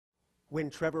When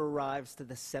Trevor arrives to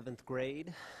the 7th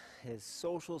grade, his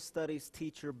social studies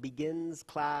teacher begins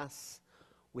class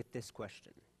with this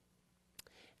question.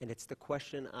 And it's the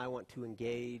question I want to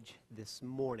engage this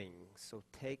morning, so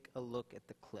take a look at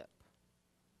the clip.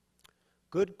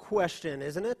 Good question,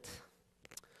 isn't it?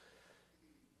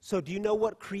 So do you know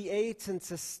what creates and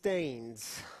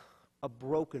sustains a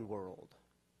broken world?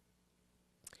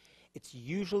 It's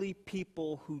usually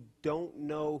people who don't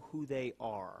know who they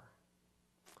are.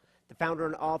 The founder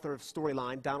and author of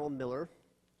Storyline, Donald Miller,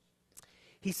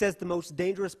 he says the most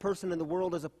dangerous person in the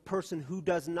world is a person who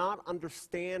does not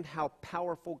understand how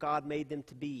powerful God made them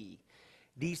to be.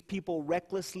 These people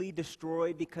recklessly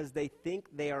destroy because they think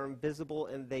they are invisible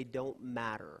and they don't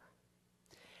matter.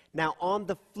 Now, on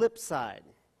the flip side,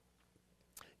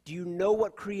 do you know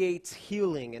what creates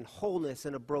healing and wholeness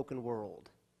in a broken world?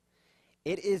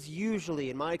 It is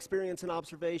usually, in my experience and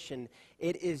observation,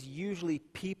 it is usually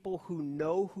people who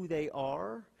know who they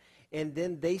are, and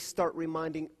then they start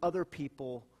reminding other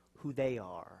people who they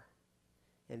are.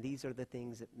 And these are the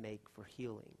things that make for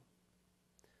healing.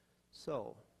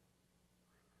 So,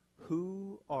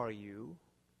 who are you,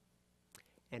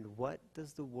 and what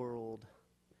does the world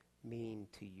mean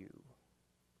to you?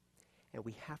 And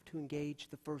we have to engage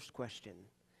the first question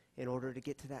in order to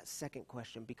get to that second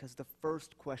question, because the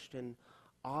first question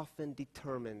often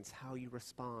determines how you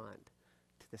respond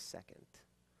to the second.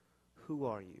 Who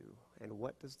are you, and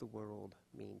what does the world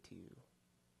mean to you?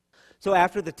 So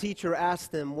after the teacher asks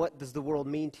them, what does the world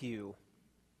mean to you?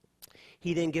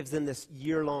 He then gives them this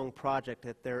year-long project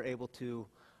that they're able to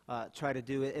try to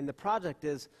do. And the project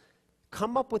is,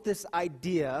 come up with this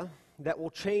idea that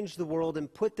will change the world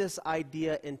and put this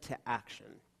idea into action.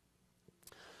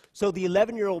 So the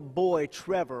 11-year-old boy,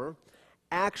 Trevor,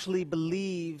 actually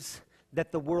believes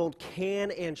that the world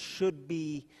can and should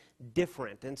be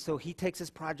different. And so he takes his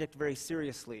project very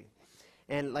seriously.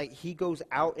 And he goes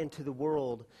out into the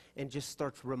world and just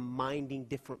starts reminding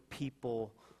different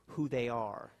people who they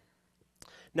are.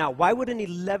 Now, why would an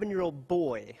 11-year-old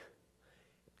boy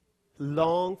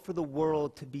long for the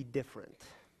world to be different?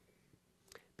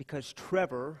 Because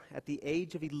Trevor, at the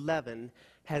age of 11,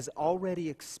 has already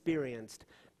experienced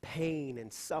pain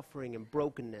and suffering and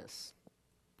brokenness.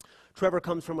 Trevor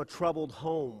comes from a troubled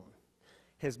home.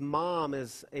 His mom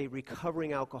is a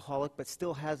recovering alcoholic, but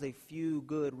still has a few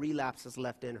good relapses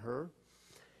left in her.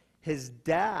 His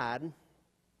dad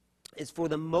is for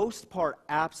the most part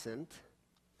absent,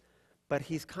 but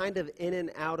he's kind of in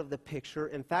and out of the picture.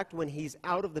 In fact, when he's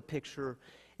out of the picture,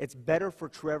 it's better for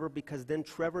Trevor because then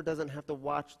Trevor doesn't have to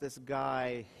watch this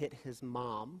guy hit his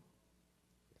mom.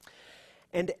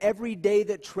 And every day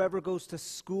that Trevor goes to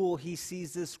school, he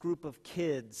sees this group of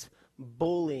kids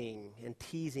bullying and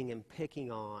teasing and picking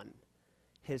on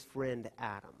his friend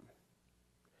Adam.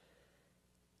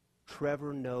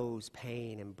 Trevor knows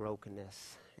pain and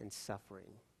brokenness and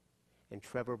suffering, and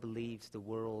Trevor believes the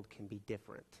world can be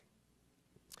different.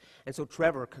 And so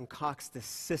Trevor concocts this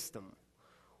system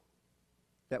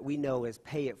that we know as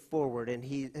Pay It Forward, and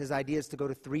his idea is to go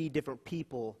to 3 different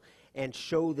people and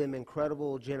show them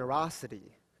incredible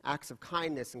generosity, acts of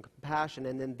kindness and compassion,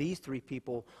 and then these 3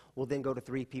 people will then go to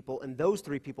 3 people, and those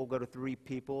 3 people go to 3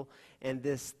 people, and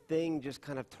this thing just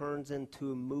kind of turns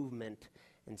into a movement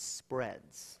and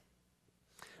spreads.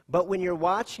 But when you're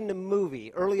watching the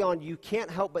movie, early on, you can't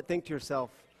help but think to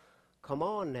yourself, come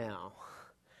on now,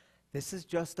 this is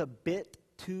just a bit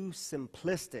too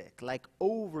simplistic, like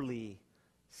overly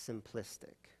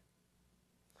simplistic.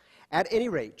 At any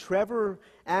rate, Trevor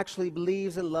actually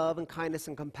believes in love and kindness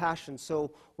and compassion.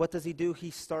 So what does he do?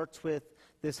 He starts with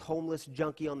this homeless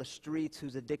junkie on the streets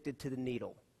who's addicted to the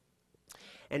needle.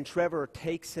 And Trevor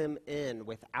takes him in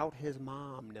without his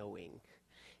mom knowing.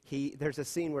 There's a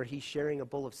scene where he's sharing a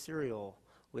bowl of cereal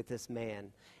with this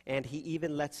man. And he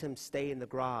even lets him stay in the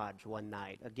garage one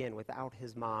night, again, without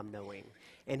his mom knowing.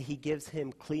 And he gives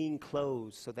him clean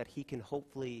clothes so that he can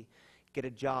hopefully get a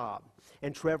job.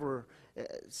 And Trevor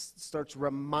starts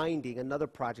reminding, another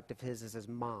project of his is his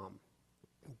mom,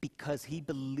 because he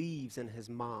believes in his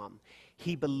mom.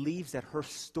 He believes that her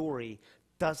story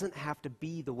doesn't have to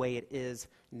be the way it is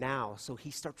now. So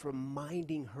he starts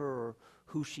reminding her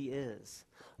who she is.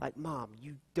 Like, Mom,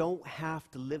 you don't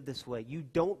have to live this way. You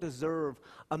don't deserve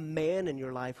a man in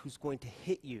your life who's going to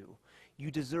hit you. You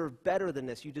deserve better than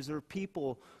this. You deserve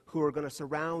people who are going to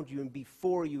surround you and be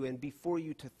for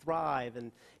you to thrive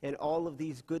and all of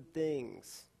these good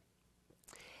things.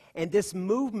 And this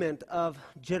movement of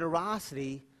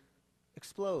generosity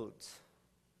explodes.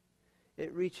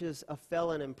 It reaches a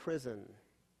felon in prison.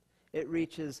 It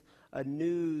reaches a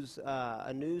newscaster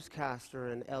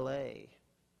in L.A.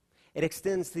 It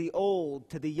extends to the old,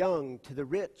 to the young, to the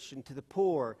rich, and to the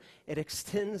poor. It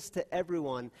extends to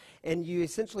everyone. And you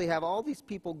essentially have all these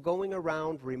people going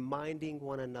around reminding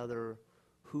one another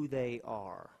who they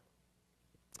are.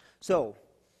 So,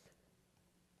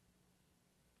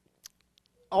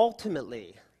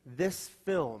 ultimately, this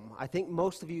film, I think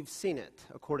most of you have seen it,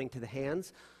 according to the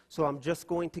hands, so I'm just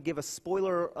going to give a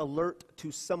spoiler alert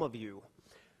to some of you.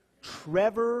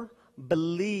 Trevor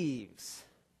believes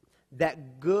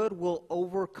that good will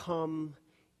overcome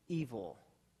evil.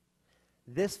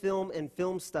 This film in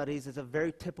film studies is a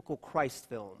very typical Christ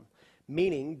film,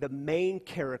 meaning the main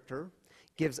character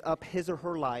gives up his or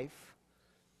her life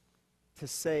to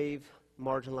save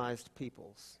marginalized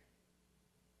peoples.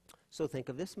 So think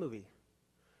of this movie.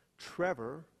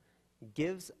 Trevor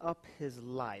gives up his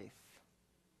life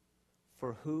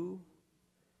for who?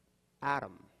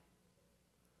 Adam.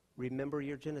 Remember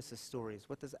your Genesis stories.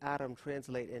 What does Adam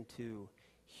translate into?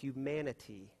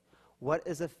 Humanity. What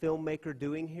is a filmmaker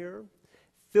doing here?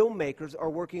 Filmmakers are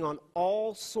working on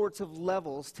all sorts of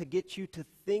levels to get you to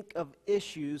think of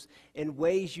issues in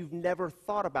ways you've never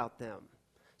thought about them.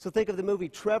 So think of the movie.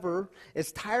 Trevor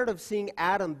is tired of seeing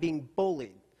Adam being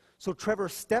bullied. So Trevor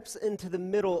steps into the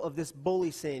middle of this bully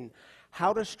scene.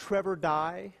 How does Trevor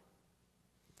die?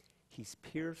 He's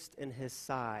pierced in his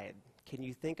side. Can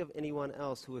you think of anyone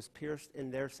else who is pierced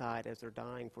in their side as they're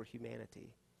dying for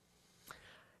humanity?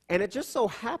 And it just so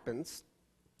happens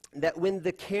that when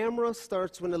the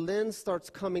lens starts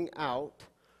coming out,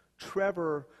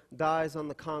 Trevor dies on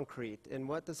the concrete. And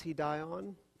what does he die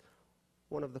on?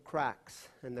 One of the cracks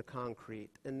in the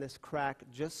concrete. And this crack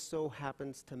just so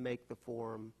happens to make the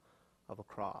form of a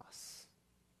cross.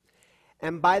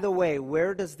 And by the way,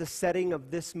 where does the setting of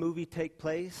this movie take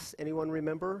place? Anyone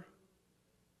remember?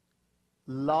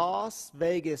 Las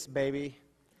Vegas, baby.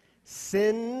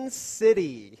 Sin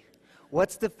City.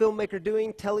 What's the filmmaker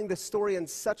doing? Telling the story in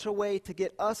such a way to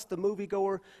get us, the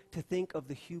moviegoer, to think of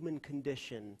the human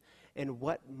condition and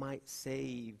what might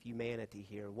save humanity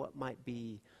here. What might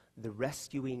be the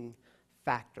rescuing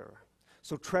factor?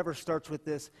 So Trevor starts with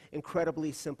this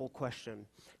incredibly simple question.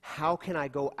 How can I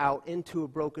go out into a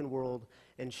broken world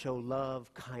and show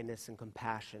love, kindness, and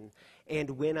compassion?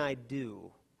 And when I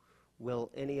do,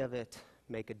 will any of it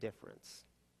make a difference?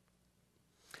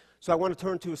 So I want to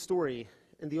turn to a story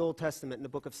in the Old Testament in the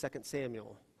book of 2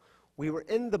 Samuel. We were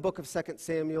in the book of 2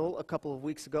 Samuel a couple of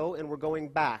weeks ago, and we're going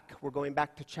back. We're going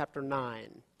back to chapter 9.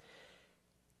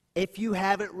 If you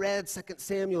haven't read 2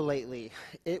 Samuel lately,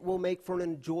 it will make for an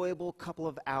enjoyable couple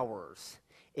of hours.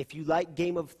 If you like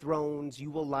Game of Thrones,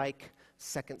 you will like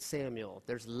 2 Samuel.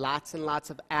 There's lots and lots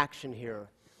of action here.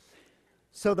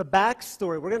 So the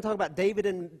backstory, we're going to talk about David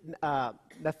and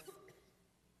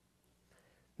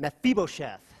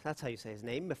Mephibosheth. That's how you say his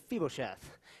name,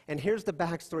 Mephibosheth. And here's the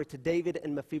backstory to David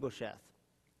and Mephibosheth.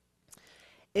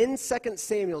 In 2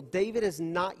 Samuel, David is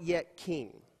not yet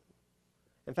king.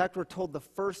 In fact, we're told the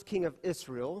first king of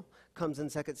Israel comes in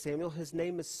 2 Samuel. His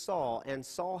name is Saul, and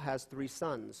Saul has 3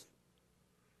 sons.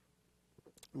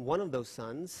 One of those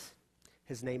sons,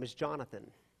 his name is Jonathan.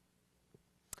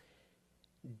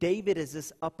 David is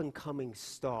this up-and-coming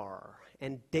star,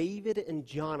 and David and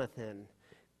Jonathan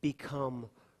become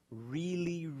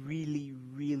really, really,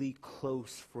 really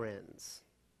close friends.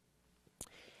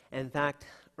 In fact,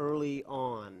 early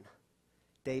on,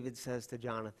 David says to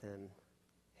Jonathan,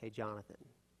 "Hey, Jonathan,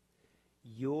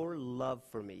 your love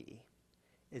for me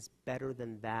is better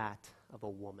than that of a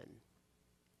woman."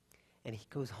 And he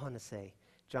goes on to say,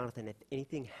 "Jonathan, if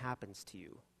anything happens to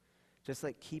you, just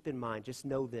keep in mind, just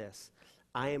know this,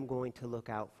 I am going to look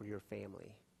out for your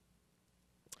family."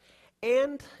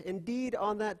 And indeed,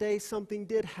 on that day, something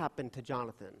did happen to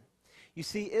Jonathan. You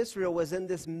see, Israel was in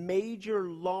this major,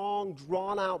 long,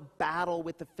 drawn-out battle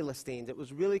with the Philistines. It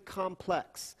was really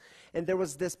complex. And there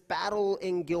was this battle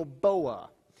in Gilboa.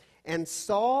 And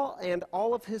Saul and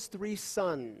all of his 3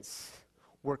 sons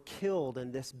were killed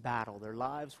in this battle. Their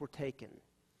lives were taken.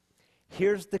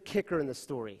 Here's the kicker in the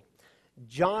story.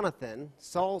 Jonathan,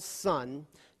 Saul's son,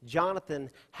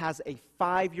 Jonathan has a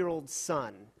 5-year-old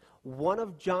son. One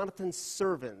of Jonathan's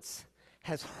servants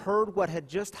has heard what had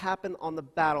just happened on the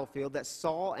battlefield, that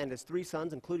Saul and his 3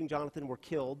 sons, including Jonathan, were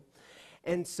killed.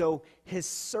 And so his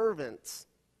servants,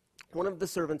 one of the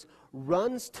servants,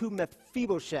 runs to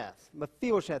Mephibosheth,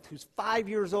 who's 5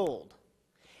 years old.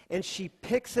 and she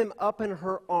picks him up in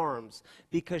her arms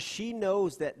because she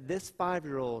knows that this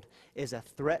 5-year-old is a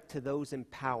threat to those in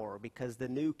power, because the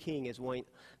new king is going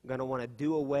to want to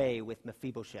do away with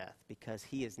Mephibosheth because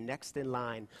he is next in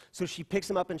line. So she picks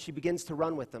him up and she begins to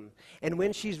run with him. And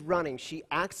when she's running, she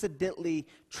accidentally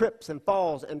trips and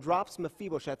falls and drops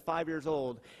Mephibosheth, 5 years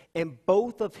old, and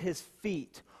both of his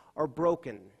feet are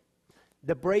broken.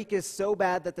 The break is so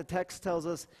bad that the text tells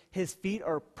us his feet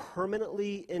are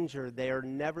permanently injured. They are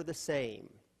never the same.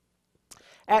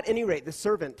 At any rate, the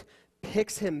servant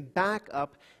picks him back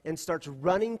up and starts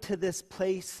running to this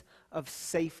place of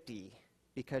safety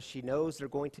because she knows they're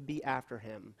going to be after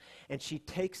him. And she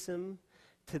takes him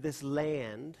to this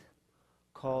land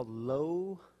called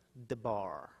Lo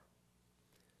Debar.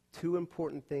 Two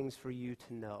important things for you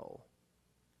to know.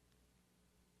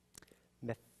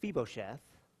 Mephibosheth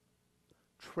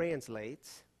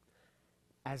translates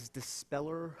as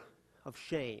dispeller of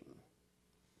shame.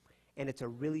 And it's a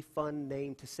really fun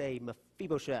name to say,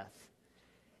 Mephibosheth.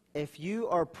 If you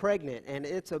are pregnant and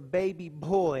it's a baby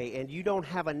boy and you don't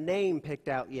have a name picked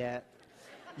out yet,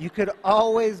 you could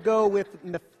always go with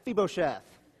Mephibosheth.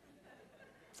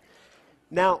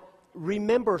 Now,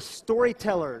 remember,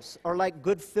 storytellers are like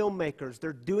good filmmakers.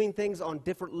 They're doing things on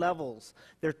different levels.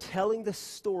 They're telling the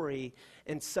story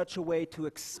in such a way to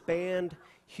expand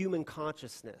human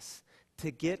consciousness, to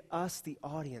get us, the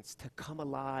audience, to come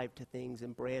alive to things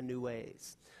in brand new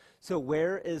ways. So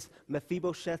where is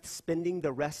Mephibosheth spending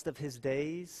the rest of his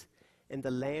days? In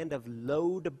the land of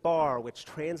Lo Debar, which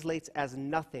translates as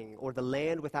nothing, or the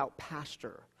land without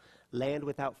pasture, land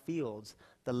without fields,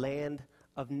 the land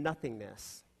of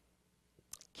nothingness.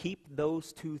 Keep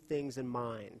those two things in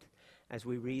mind as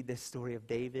we read this story of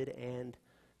David and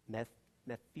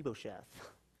Mephibosheth.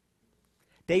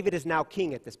 David is now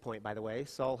king at this point, by the way.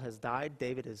 Saul has died.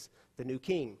 David is the new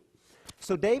king.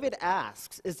 So David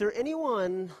asks, is there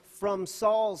anyone from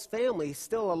Saul's family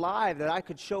still alive that I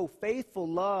could show faithful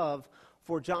love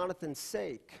for Jonathan's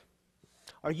sake?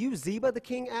 Are you Ziba, the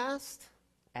king asked.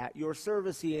 At your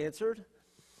service, he answered.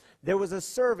 There was a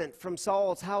servant from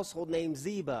Saul's household named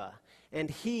Ziba, and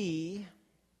he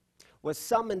was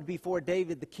summoned before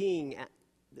David the king.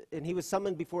 And he was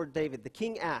summoned before David. The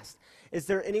king asked, is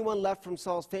there anyone left from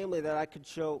Saul's family that I could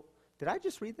show? Did I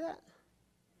just read that?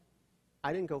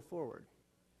 I didn't go forward.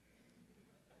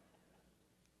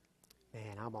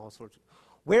 Man, I'm all sorts of...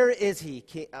 Where is he?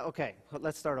 Okay,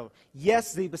 let's start over.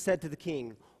 Yes, Ziba said to the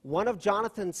king, one of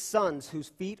Jonathan's sons whose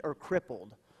feet are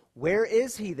crippled. Where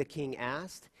is he? The king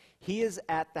asked. He is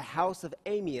at the house of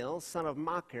Amiel, son of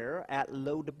Machir, at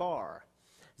Lo Debar.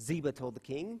 Ziba told the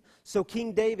king. So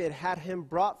King David had him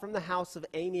brought from the house of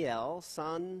Amiel,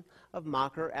 son of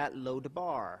Machir, at Lo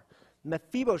Debar.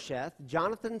 Mephibosheth,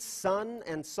 Jonathan's son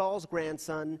and Saul's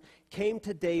grandson, came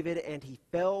to David, and he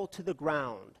fell to the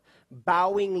ground,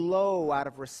 bowing low out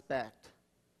of respect.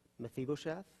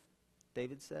 Mephibosheth,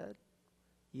 David said.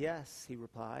 Yes, he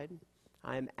replied,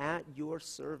 I am at your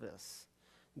service.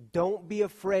 Don't be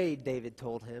afraid, David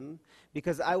told him,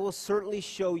 because I will certainly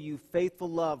show you faithful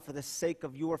love for the sake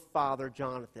of your father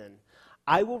Jonathan.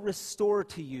 I will restore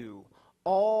to you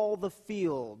all the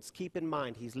fields. Keep in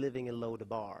mind, he's living in Lo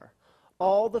Debar.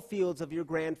 All the fields of your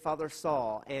grandfather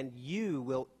Saul, and you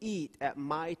will eat at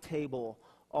my table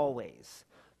always.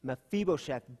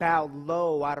 Mephibosheth bowed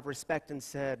low out of respect and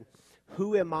said,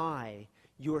 who am I,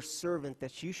 your servant,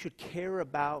 that you should care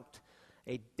about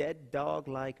a dead dog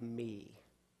like me?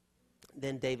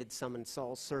 Then David summoned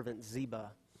Saul's servant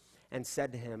Ziba and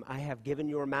said to him, I have given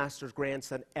your master's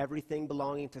grandson everything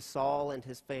belonging to Saul and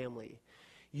his family.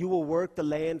 You will work the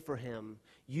land for him.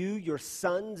 You, your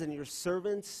sons, and your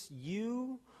servants,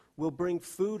 you will bring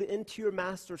food into your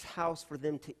master's house for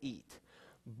them to eat.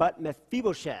 But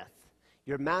Mephibosheth,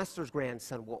 your master's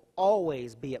grandson, will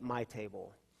always be at my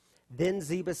table. Then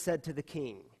Ziba said to the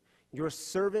king, your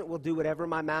servant will do whatever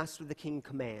my master the king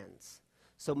commands.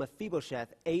 So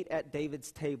Mephibosheth ate at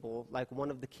David's table like one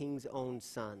of the king's own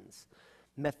sons.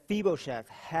 Mephibosheth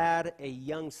had a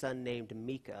young son named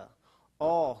Micah.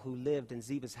 All who lived in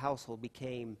Ziba's household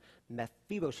became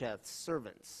Mephibosheth's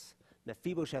servants.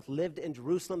 Mephibosheth lived in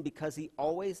Jerusalem because he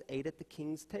always ate at the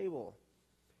king's table.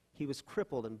 He was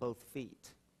crippled in both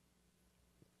feet.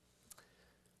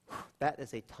 That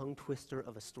is a tongue twister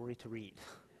of a story to read.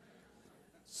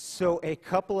 So a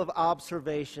couple of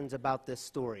observations about this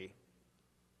story.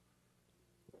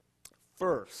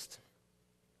 First,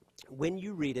 when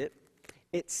you read it,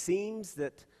 it seems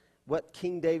that what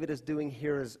King David is doing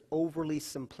here is overly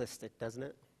simplistic, doesn't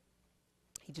it?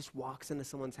 He just walks into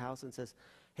someone's house and says,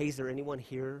 hey, is there anyone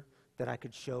here that I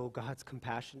could show God's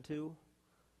compassion to?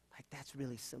 Like, that's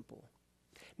really simple.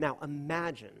 Now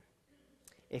imagine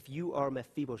if you are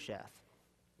Mephibosheth.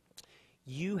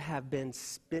 You have been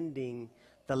spending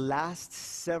the last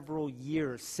several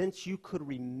years, since you could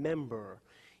remember,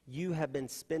 you have been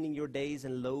spending your days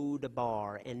in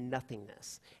Lo-Debar and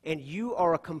nothingness. And you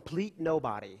are a complete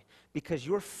nobody because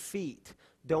your feet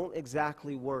don't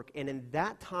exactly work. And in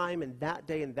that time, in that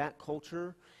day, in that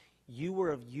culture, you were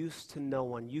of use to no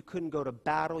one. You couldn't go to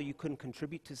battle. You couldn't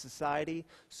contribute to society.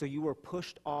 So you were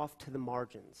pushed off to the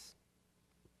margins.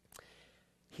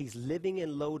 He's living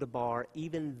in Lo-Debar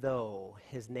even though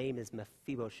his name is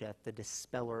Mephibosheth, the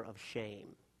dispeller of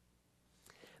shame.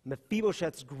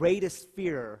 Mephibosheth's greatest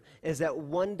fear is that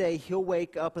one day he'll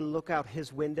wake up and look out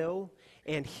his window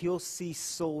and he'll see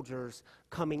soldiers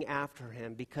coming after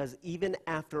him, because even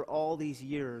after all these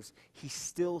years, he's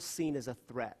still seen as a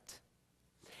threat.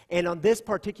 And on this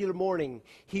particular morning,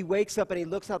 he wakes up and he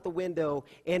looks out the window,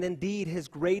 and indeed his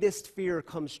greatest fear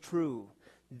comes true.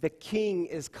 The king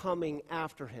is coming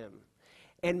after him.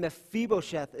 And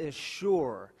Mephibosheth is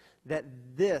sure that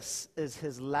this is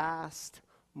his last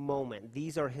moment.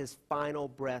 These are his final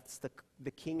breaths.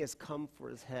 The king has come for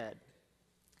his head.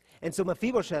 And so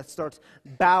Mephibosheth starts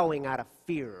bowing out of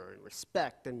fear and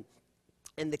respect. And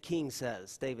the king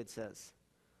says, David says,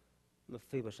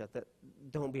 Mephibosheth,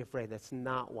 don't be afraid. That's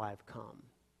not why I've come.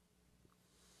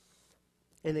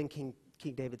 And then King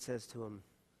David says to him,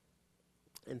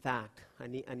 in fact, I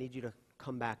need you to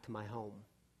come back to my home.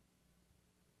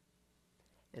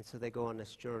 And so they go on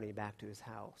this journey back to his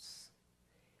house.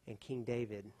 And King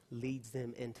David leads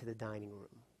them into the dining room.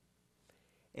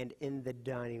 And in the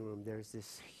dining room, there's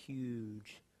this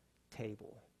huge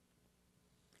table.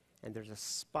 And there's a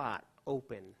spot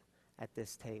open at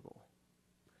this table.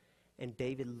 And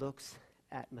David looks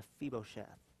at Mephibosheth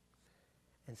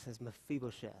and says,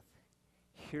 Mephibosheth,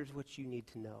 here's what you need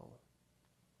to know.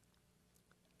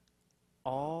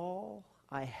 All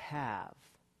I have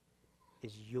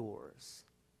is yours.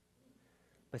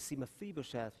 But see,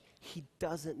 Mephibosheth, he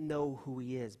doesn't know who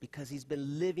he is because he's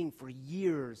been living for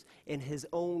years in his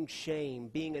own shame,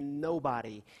 being a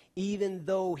nobody, even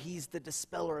though he's the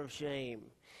dispeller of shame.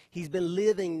 He's been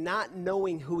living not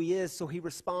knowing who he is, so he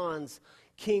responds,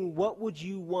 King, what would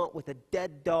you want with a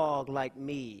dead dog like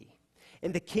me?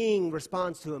 And the king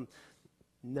responds to him,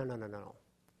 No.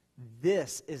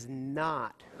 This is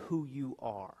not who you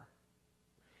are.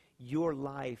 Your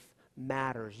life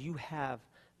matters. You have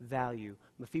value.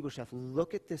 Mephibosheth,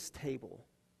 look at this table.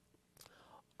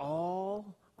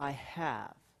 All I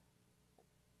have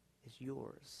is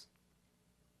yours.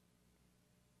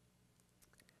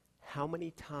 How many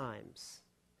times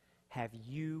have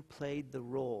you played the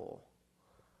role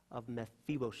of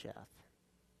Mephibosheth?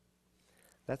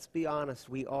 Let's be honest,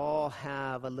 we all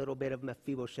have a little bit of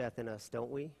Mephibosheth in us,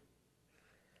 don't we?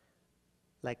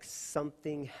 Like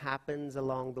something happens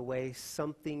along the way,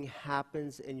 something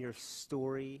happens in your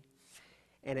story,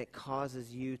 and it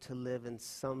causes you to live in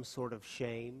some sort of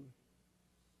shame,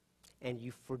 and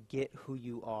you forget who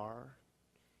you are.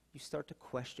 You start to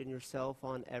question yourself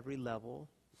on every level.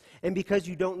 And because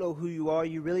you don't know who you are,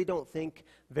 you really don't think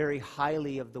very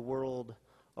highly of the world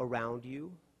around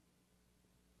you.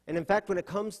 And in fact, when it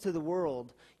comes to the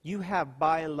world, you have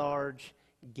by and large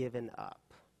given up.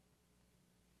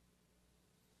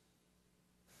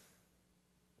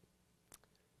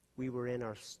 We were in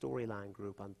our storyline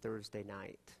group on Thursday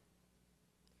night.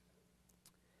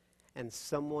 And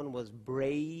someone was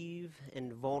brave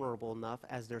and vulnerable enough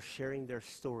as they're sharing their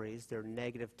stories, their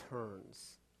negative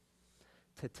turns,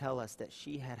 to tell us that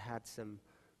she had had some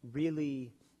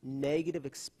really negative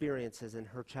experiences in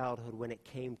her childhood when it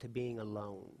came to being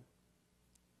alone.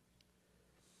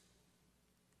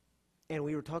 And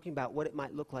we were talking about what it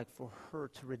might look like for her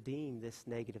to redeem this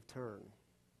negative turn.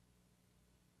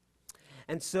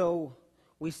 And so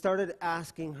we started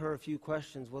asking her a few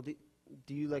questions. Well, do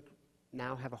you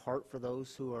now have a heart for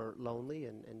those who are lonely,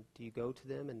 and do you go to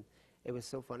them? And it was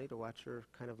so funny to watch her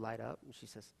kind of light up. And she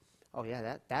says, oh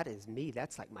yeah, that is me.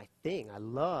 That's like my thing. I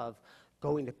love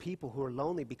going to people who are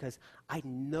lonely because I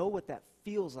know what that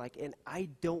feels like, and I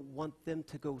don't want them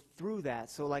to go through that.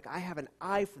 So I have an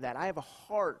eye for that. I have a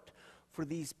heart for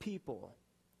these people.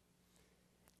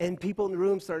 And people in the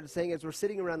room started saying, as we're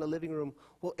sitting around the living room,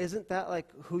 well, isn't that like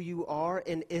who you are?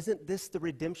 And isn't this the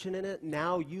redemption in it?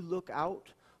 Now you look out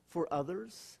for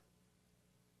others?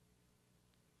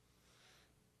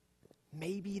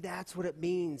 Maybe that's what it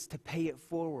means to pay it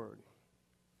forward.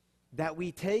 That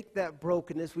we take that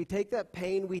brokenness, we take that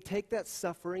pain, we take that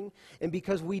suffering, and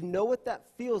because we know what that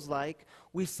feels like,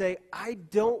 we say, I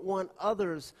don't want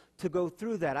others to go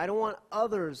through that. I don't want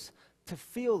others to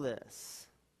feel this.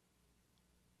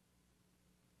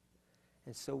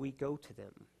 And so we go to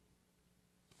them.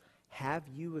 Have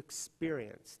you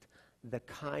experienced the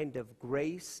kind of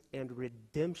grace and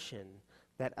redemption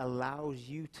that allows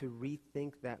you to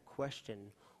rethink that question?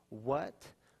 What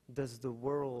does the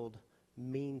world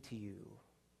mean to you?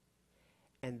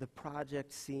 And the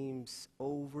project seems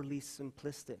overly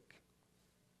simplistic.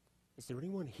 Is there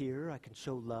anyone here I can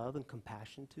show love and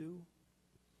compassion to?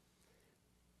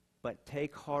 But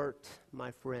take heart,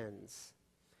 my friends,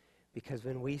 because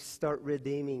when we start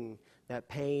redeeming that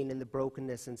pain and the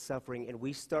brokenness and suffering, and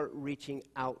we start reaching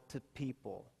out to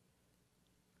people,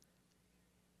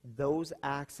 those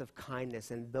acts of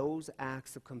kindness and those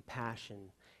acts of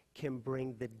compassion can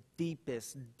bring the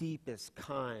deepest, deepest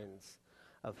kinds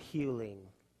of healing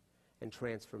and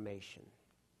transformation.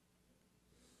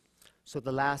 So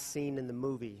the last scene in the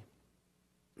movie,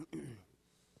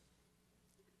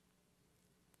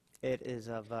 it is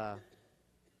of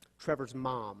Trevor's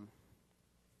mom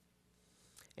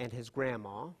and his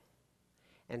grandma,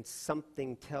 and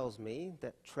something tells me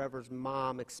that Trevor's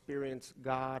mom experienced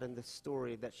God in the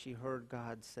story, that she heard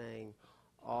God saying,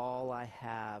 all I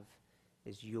have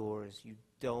is yours. You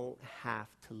don't have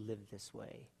to live this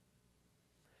way.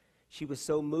 She was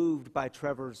so moved by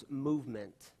Trevor's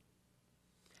movement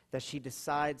that she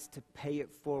decides to pay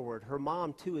it forward. Her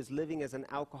mom, too, is living as an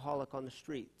alcoholic on the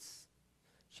streets.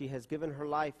 She has given her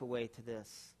life away to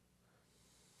this.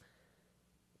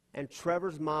 And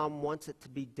Trevor's mom wants it to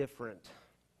be different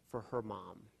for her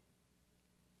mom.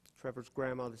 Trevor's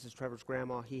grandma, this is Trevor's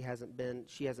grandma. She hasn't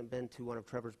been to one of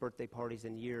Trevor's birthday parties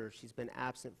in years. She's been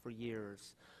absent for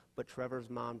years. But Trevor's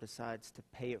mom decides to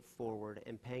pay it forward,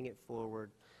 and paying it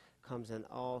forward comes in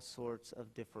all sorts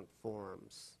of different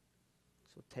forms.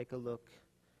 So take a look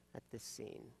at this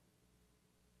scene.